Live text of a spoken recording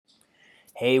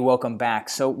Hey, welcome back.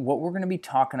 So what we're going to be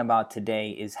talking about today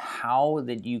is how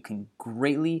that you can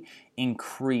greatly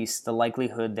increase the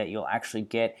likelihood that you'll actually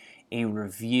get a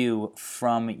review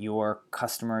from your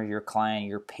customer, your client,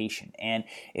 your patient. And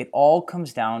it all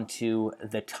comes down to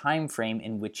the time frame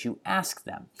in which you ask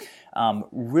them.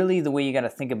 Really, the way you got to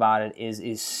think about it is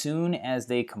as soon as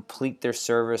they complete their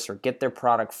service or get their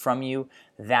product from you,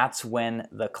 that's when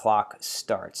the clock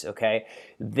starts, okay?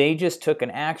 They just took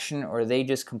an action or they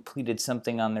just completed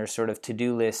something on their sort of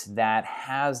to-do list that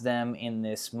has them in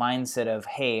this mindset of,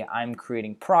 hey, I'm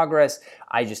creating progress,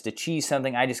 I just achieved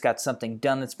something, I just got something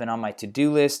done that's been on my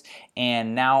to-do list,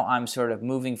 and now I'm sort of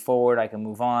moving forward, I can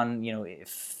move on,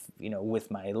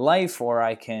 with my life, or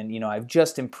I can, I've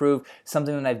just improved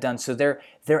something that I've done. So they're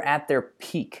at their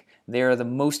peak. They're the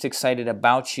most excited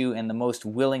about you and the most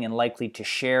willing and likely to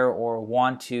share or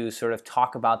want to sort of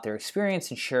talk about their experience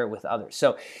and share it with others.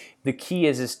 So the key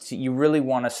is you really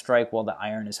want to strike while the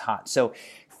iron is hot. So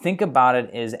think about it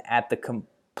as at the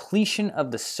completion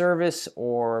of the service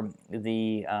or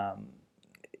the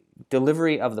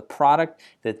delivery of the product,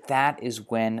 that is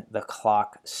when the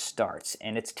clock starts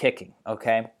and it's ticking,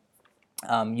 okay?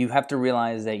 You have to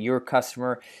realize that your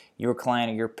customer, your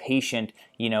client, or your patient,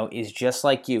 is just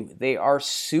like you. They are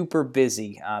super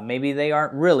busy. Maybe they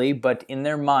aren't really, but in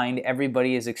their mind,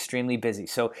 everybody is extremely busy.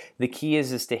 So the key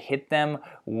is to hit them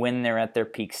when they're at their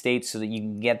peak state so that you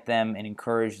can get them and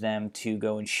encourage them to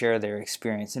go and share their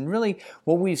experience. And really,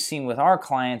 what we've seen with our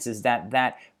clients is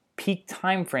that peak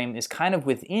time frame is kind of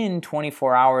within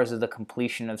 24 hours of the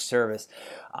completion of service.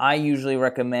 I usually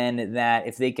recommend that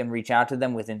if they can reach out to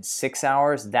them within 6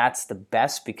 hours, that's the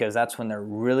best, because that's when they're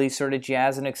really sort of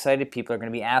jazzed and excited. People are going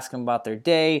to be asking about their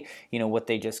day, what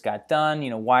they just got done,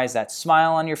 why is that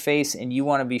smile on your face, and you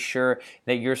want to be sure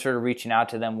that you're sort of reaching out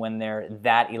to them when they're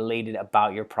that elated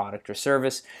about your product or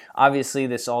service. Obviously,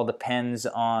 this all depends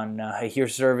on your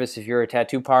service. If you're a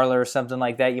tattoo parlor or something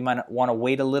like that, you might want to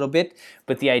wait a little bit,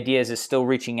 but the idea is still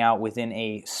reaching out within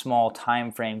a small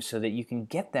time frame so that you can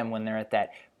get them when they're at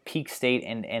that peak state,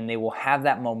 and they will have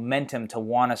that momentum to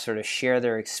want to sort of share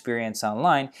their experience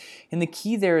online. And the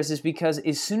key there is because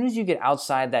as soon as you get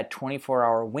outside that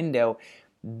 24-hour window,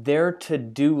 their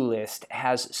to-do list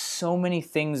has so many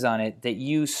things on it that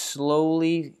you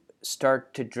slowly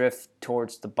start to drift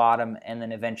towards the bottom, and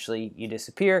then eventually you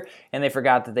disappear and they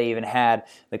forgot that they even had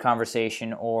the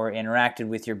conversation or interacted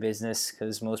with your business,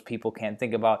 because most people can't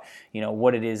think about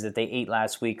what it is that they ate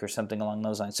last week or something along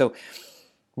those lines. So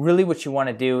really what you want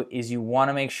to do is you want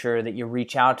to make sure that you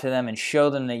reach out to them and show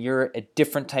them that you're a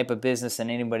different type of business than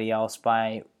anybody else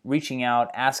by reaching out,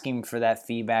 asking for that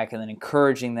feedback, and then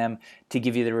encouraging them to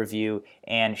give you the review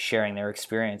and sharing their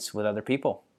experience with other people.